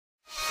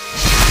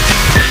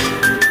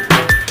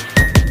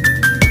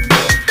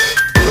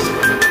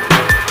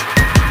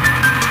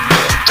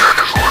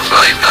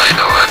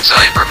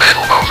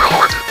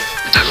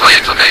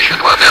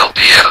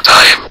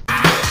Lucario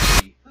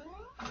time.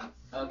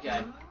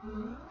 Okay.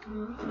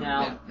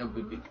 Now. No,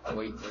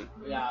 wait.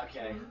 Yeah,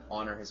 okay.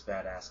 Honor his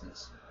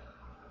badassness.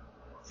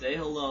 Say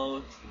hello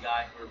to the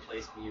guy who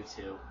replaced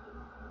Mewtwo.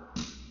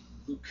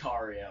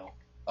 Lucario.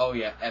 Oh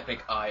yeah,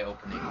 epic eye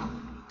opening.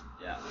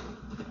 Yeah.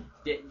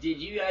 Did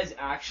you guys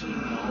actually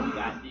know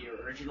that the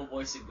original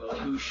voice of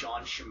Goku,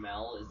 Sean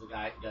Schimmel, is the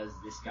guy who does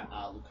this guy,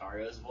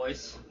 Lucario's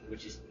voice,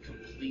 which is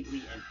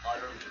completely and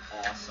utterly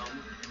awesome.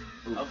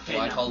 Ooh, Okay,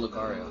 why now, call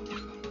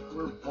Lucario?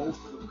 we're both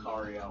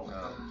Lucario.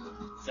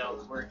 Oh.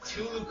 So we're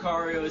two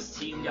Lucarios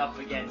teamed up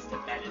against a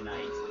Meta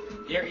Knight.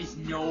 There is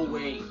no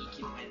way he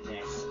can win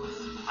this.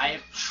 I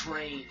have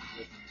trained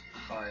with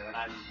Lucario and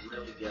I'm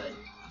really good.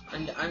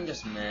 And I'm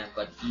just mad,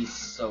 like he's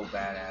so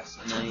badass.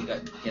 And now you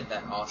get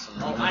that awesome.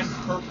 Oh, I'm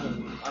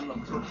purple. I'm a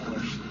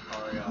purplish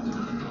Lucario.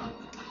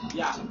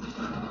 Yeah.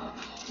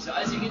 So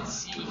as you can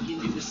see, he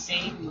can do the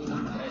same move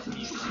as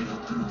Mewtwo.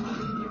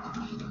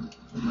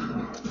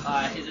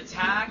 His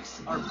attacks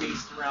are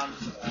based around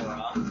his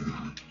aura,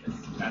 because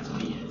that's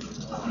what he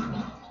is.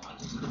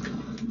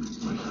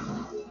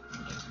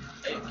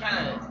 It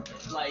kind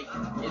of like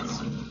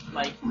it's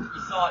like you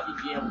thought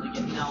you'd be able to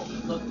get. Now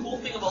the cool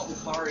thing about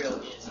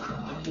Lucario is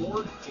the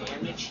more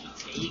damage he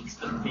takes,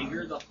 the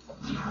bigger the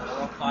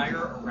aura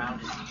fire around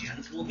his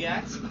hands will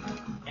get,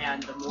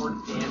 and the more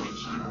damage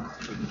he will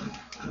do,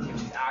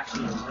 which is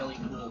actually a really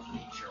cool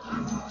feature.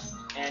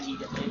 And he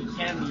can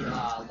be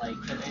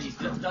and he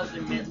does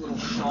emit little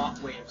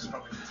shock waves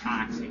from his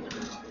attacks.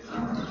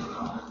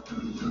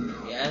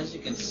 Yeah, as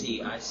you can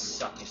see, I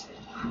suck as him.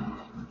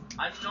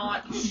 I'm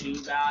not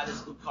too bad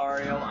as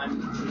Lucario. I'm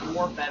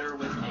more better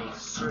with a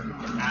certain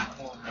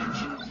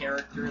aforementioned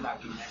character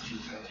that we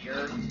mentioned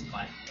earlier,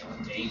 like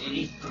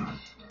Deity.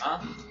 Huh?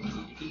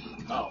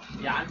 Oh,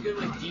 yeah, I'm good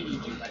with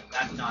DDD, but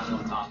that's not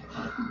what I'm talking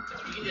about.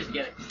 If you can just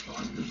get a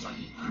gun or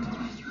something,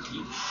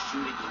 keep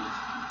shooting and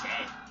he's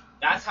dead.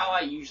 That's how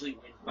I usually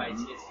win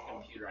fights against the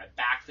computer. I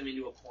back them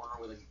into a corner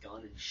with a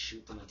gun and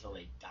shoot them until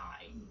they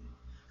die.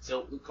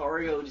 So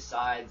Lucario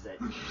decides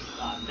that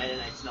Meta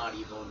Knight's not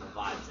evil and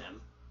revives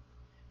him.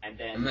 And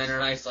then Meta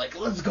Knight's like,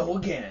 let's go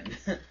again.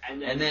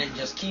 And then it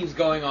just keeps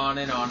going on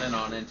and on and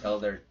on until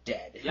they're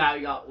dead. Yeah,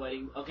 we got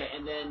wedding. Okay,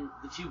 and then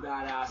the two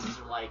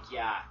badasses are like,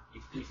 yeah.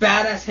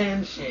 Badass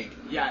handshake.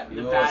 Yeah, the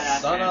you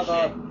badass son handshake.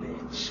 of a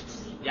bitch.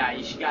 Yeah,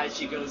 you guys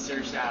should go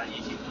search that on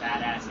YouTube.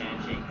 Badass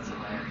handshake. It's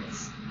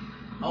hilarious.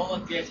 Oh,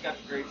 look, it's got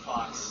the Great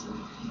Fox.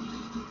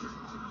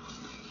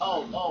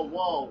 Oh,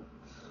 whoa.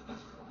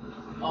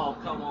 Oh,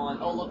 come on.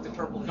 Oh, look, the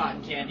purple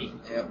cotton candy.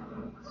 Yep.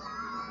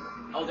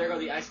 Oh, there go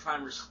the ice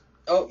climbers.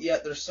 Oh, yeah,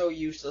 they're so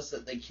useless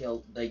that they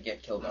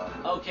get killed off.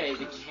 Okay,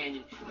 the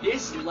canyon.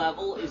 This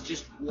level is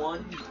just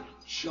one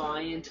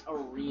giant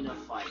arena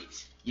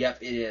fight. Yep,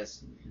 it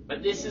is.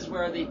 But this is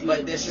where they do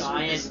the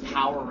giant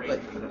Power Ranger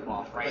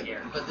rip-off right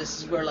here. But this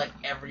is where, like,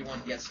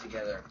 everyone gets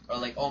together. Or,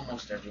 like,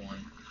 almost everyone.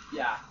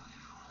 Yeah.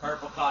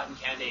 Purple cotton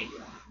candy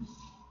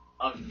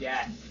of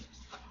death.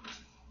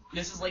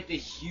 This is like the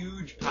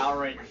huge Power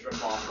Rangers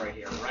rip-off right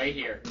here. Right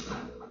here.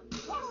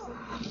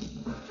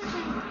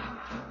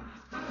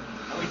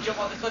 And we jump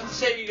on the cliff to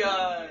save you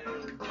guys!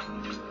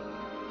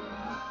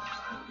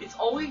 It's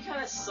always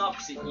kind of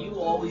sucks that you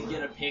always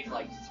get to pick,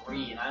 like,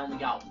 3, and I only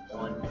got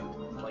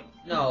 1. Like,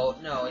 No.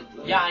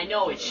 yeah, I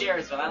know, it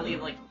shares, but I only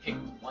have, like, pick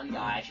 1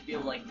 guy. I should be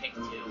able to, like, pick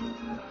 2.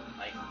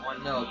 Like,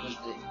 1 No, each.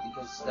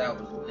 because that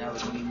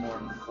would be more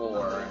than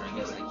 4, and I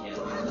guess they can't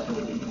do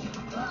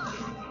that.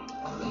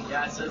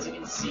 Yeah, so as you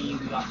can see,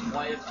 we got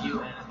quite a few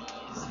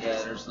enemies.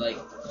 Yeah, there's like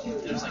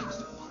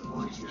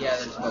 40. Yeah,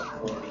 there's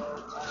about 40.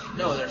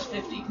 No, there's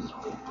 50.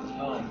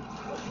 Oh.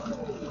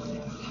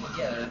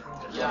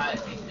 Yeah, I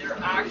think they're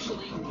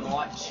actually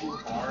not too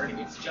hard.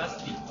 It's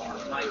just the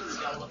Arcnites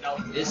you gotta look out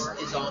for. This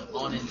is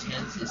on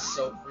Intense is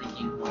so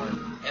freaking hard.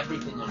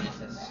 Everything on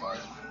Intense is hard.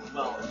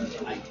 Well,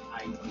 I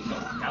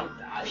don't doubt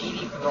that.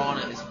 Baby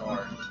Piranha is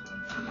hard.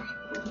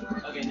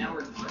 Okay, now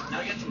we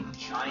got some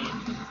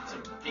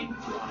big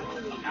piranha.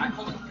 Okay, I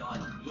call it gun.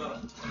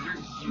 You're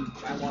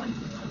huge. I want it.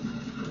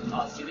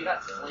 See, they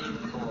got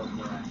flamethrower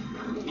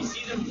there. You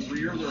see them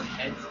rear their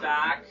heads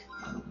back,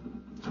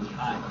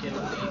 get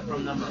away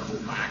from them, or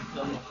whack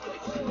them before they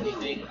can do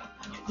anything.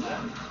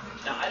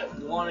 Now, I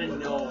don't want to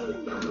know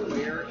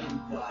where in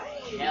the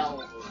hell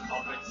those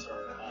puppets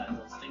are,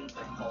 those things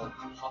that are called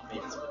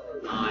puppets with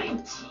an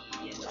IT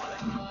and not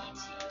an ET.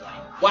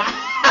 Like, wow!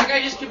 That guy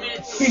just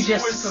committed suicide. He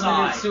just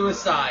committed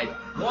suicide.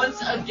 Once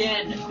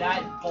again,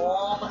 that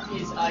bomb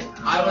is a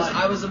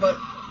I was about...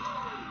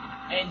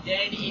 And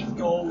then it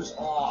goes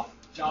off.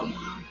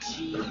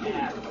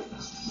 WTF.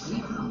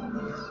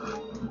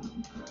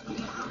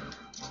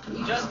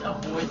 Just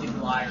avoid the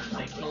gliders.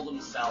 They kill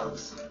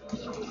themselves.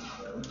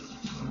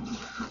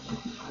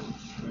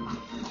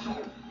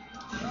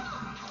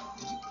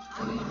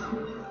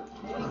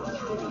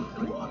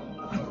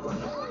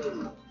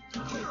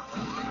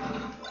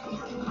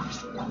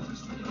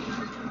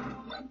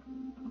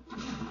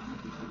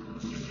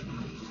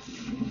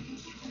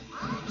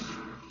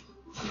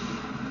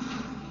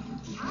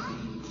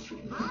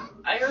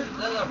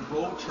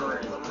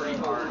 turret is pretty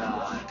hard.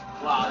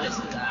 Wow, that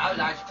was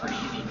actually pretty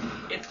easy.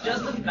 It's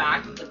just the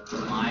fact that the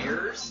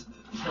flyers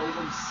kill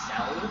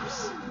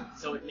themselves,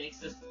 so it makes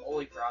this,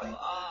 holy crap,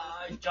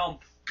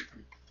 jump.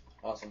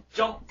 Awesome.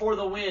 Jump for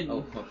the win.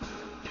 Oh.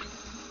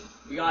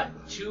 We got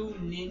 2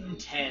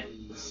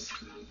 Nintens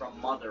from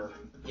Mother.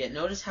 Yeah,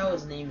 notice how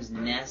his name is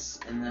Ness,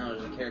 and then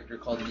there's a character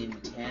called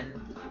Ninten.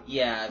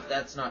 Yeah,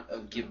 that's not a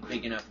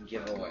big enough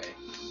giveaway.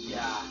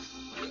 Yeah.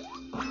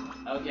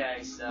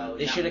 Okay, so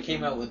they should have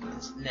came out with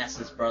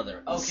Ness's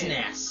brother,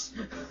 okay. SNES.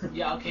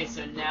 Yeah. Okay,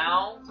 so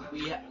now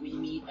we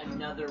meet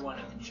another one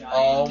of the giant.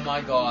 Oh my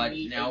God!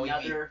 Now we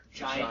meet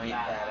giant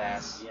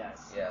badass.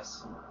 Yes.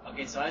 Yes.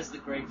 Okay, so as the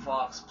Great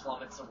Fox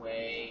plummets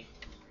away,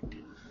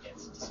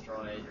 gets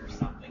destroyed or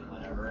something,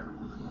 whatever.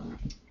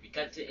 We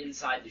cut to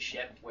inside the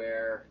ship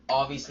where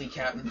obviously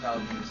Captain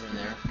Falcon's in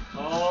there.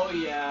 Oh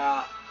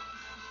yeah.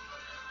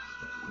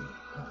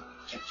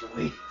 Kept you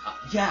waiting.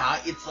 Yeah,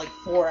 it's like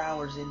 4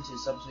 hours into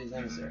Subspace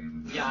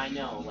Emmisary. Yeah, I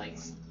know. Like,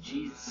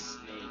 jeez,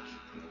 Snake.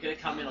 You could have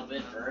come in a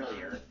bit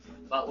earlier,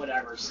 but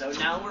whatever. So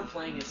now we're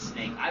playing as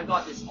Snake. I've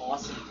got this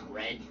awesome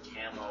red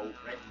and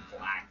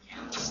black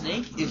camo.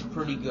 Snake is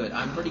pretty good.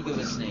 I'm pretty good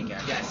with Snake,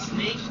 actually. Yeah,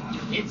 Snake,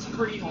 it's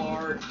pretty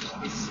hard.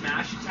 His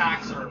smash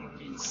attacks are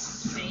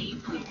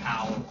insanely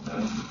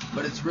powerful.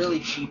 But it's really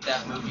cheap,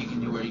 that move you can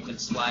do where you can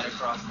slide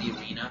across the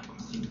arena.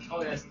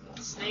 Oh, yes.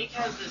 Snake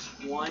has this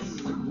one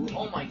move.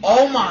 Oh my god.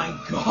 Oh my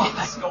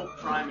god! Scope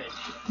Prime it.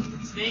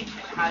 Snake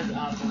has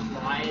a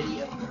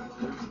variety of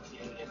moves,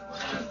 dude. If we're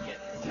gonna get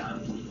this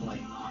done, we need to,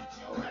 like, not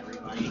kill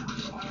everybody.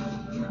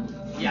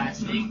 Yeah,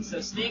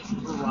 Snake's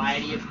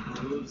variety of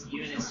moves,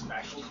 even his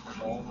specials,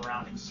 revolve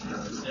around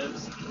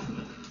explosives.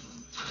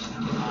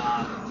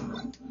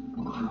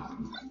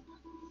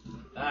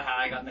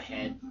 I got the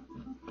head.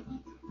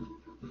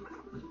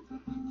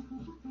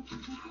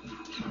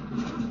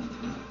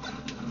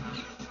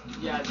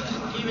 Yeah,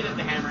 even if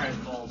the hammerhead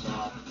falls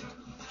off,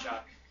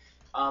 Chuck.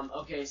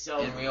 Okay, so...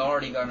 And we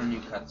already got a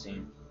new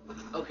cutscene.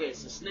 Okay,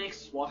 so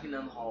Snake's walking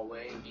down the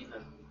hallway, being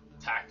the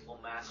tactical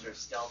master of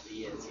stealth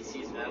he is. He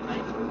sees Meta Knight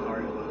and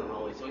Lucario in the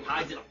hallway, so he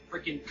hides in a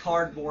freaking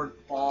cardboard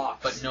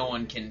box. But no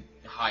one can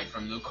hide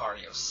from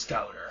Lucario's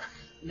scouter.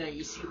 No,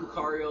 you see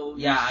Lucario...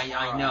 Yeah,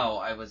 I know.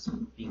 I was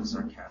being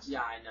sarcastic.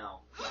 Yeah, I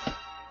know.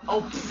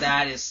 Oh!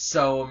 That is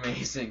so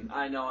amazing.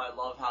 I know, I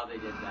love how they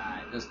did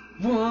that. Just...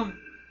 Boom.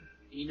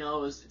 He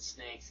knows that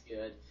Snake's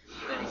good.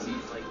 Then he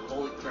sees, like,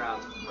 holy crap,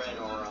 red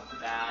aura,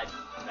 bad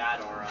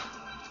aura.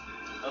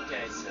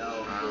 Okay,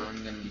 so...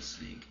 I'm gonna be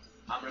Snake.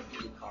 I'm gonna be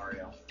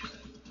Lucario.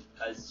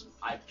 Because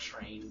I've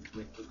trained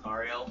with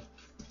Lucario.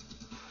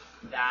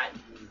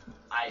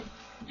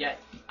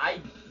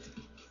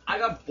 I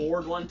got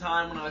bored one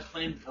time when I was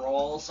playing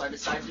Brawl, so I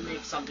decided to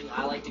make something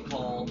I like to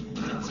call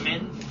the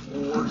 10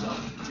 floors of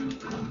Doom.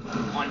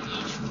 On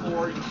each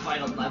floor, you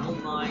fight a level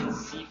 9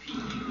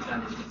 CPU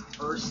that has been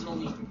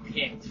personally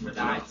picked for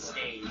that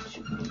stage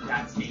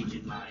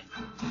in mind.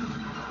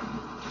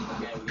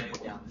 Okay, we gotta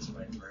go down this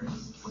way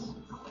first.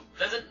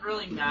 Doesn't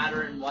really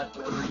matter in what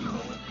order you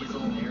go in these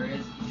little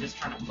areas. You're just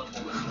trying to flip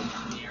all the switch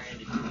in the area to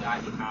do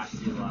that. You have to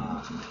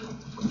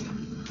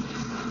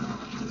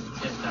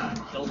just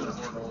kill the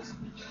portals.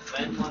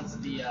 Then once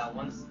we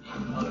already got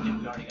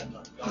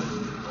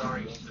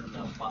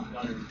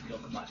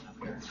the button up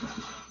here.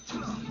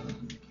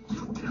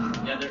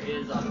 Yeah, there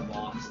is a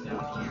box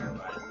down here,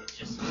 but it's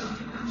just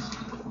stickers.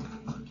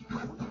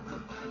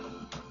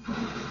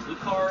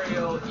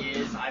 Lucario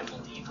is, I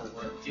believe, a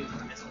word. Dude,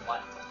 you missed the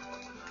button.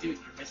 Dude,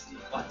 you missed the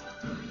button.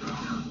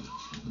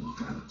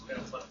 I'm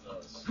gonna flip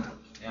those.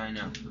 Yeah, I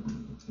know.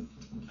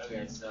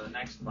 Okay, so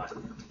next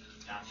button.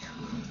 Down here.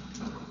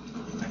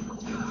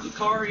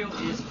 Lucario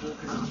is cool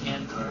because he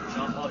can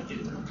jump. Oh,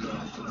 dude.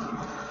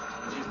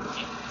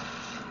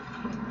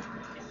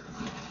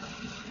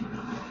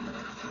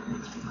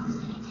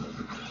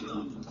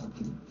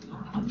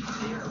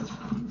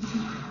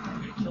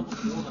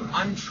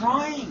 I'm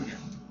trying!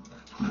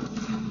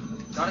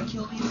 Gotta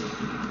kill these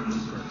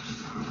first.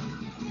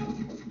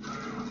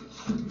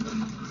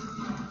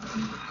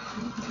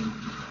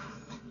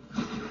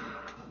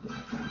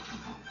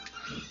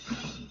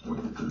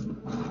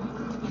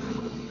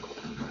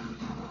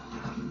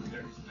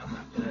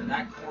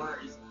 That corner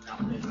is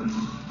nothing.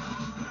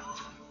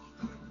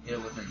 Hit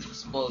it with an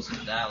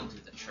explosive, that'll do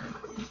the trick.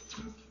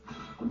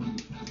 I'm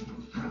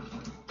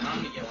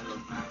gonna get one of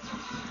those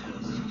maximum.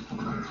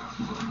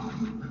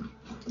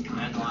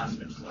 And the last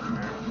switch is over.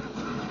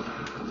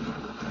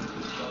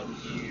 Go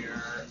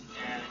here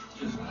and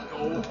just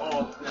go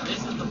up. Now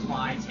this is the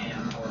fly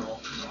tan portal.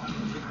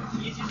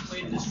 The easiest way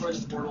to destroy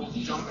the portal is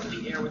jump in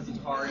the air with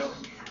Lucario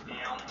and shoot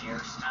down air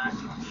smash.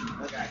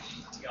 Okay,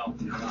 let's go.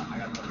 I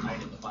got the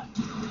height of the button.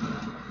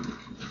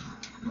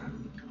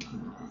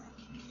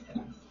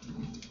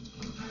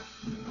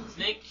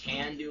 Snake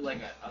can do like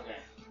a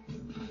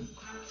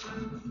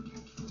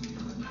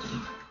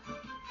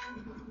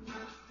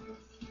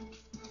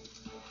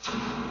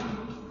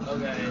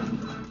Okay,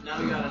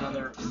 now we got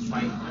another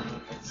fight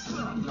room. It's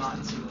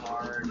not too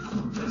hard.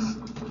 Just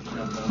both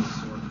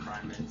sword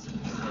primates and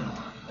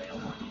play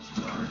one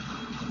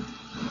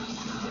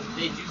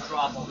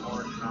drop a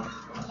large amount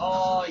of...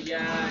 Oh,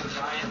 yeah,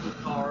 giant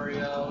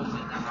Lucario is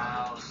in the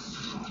house.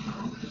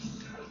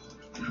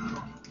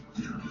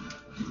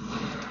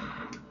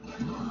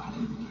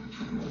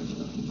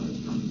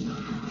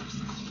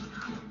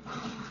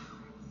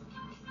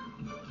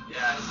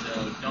 Yeah,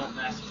 so don't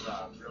mess with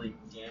a really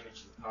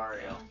damaged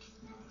Lucario.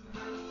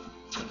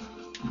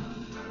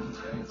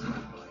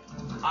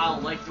 I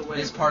don't like the way...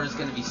 This part is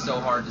going to be so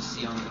hard to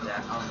see on the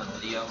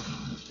video.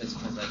 Just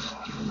because like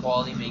the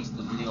quality makes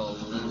the video a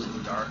little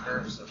bit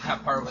darker, so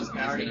that part was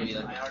going to be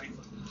like. I already.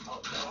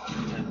 Oh,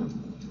 yeah.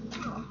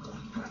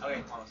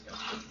 Okay, come on, let's go.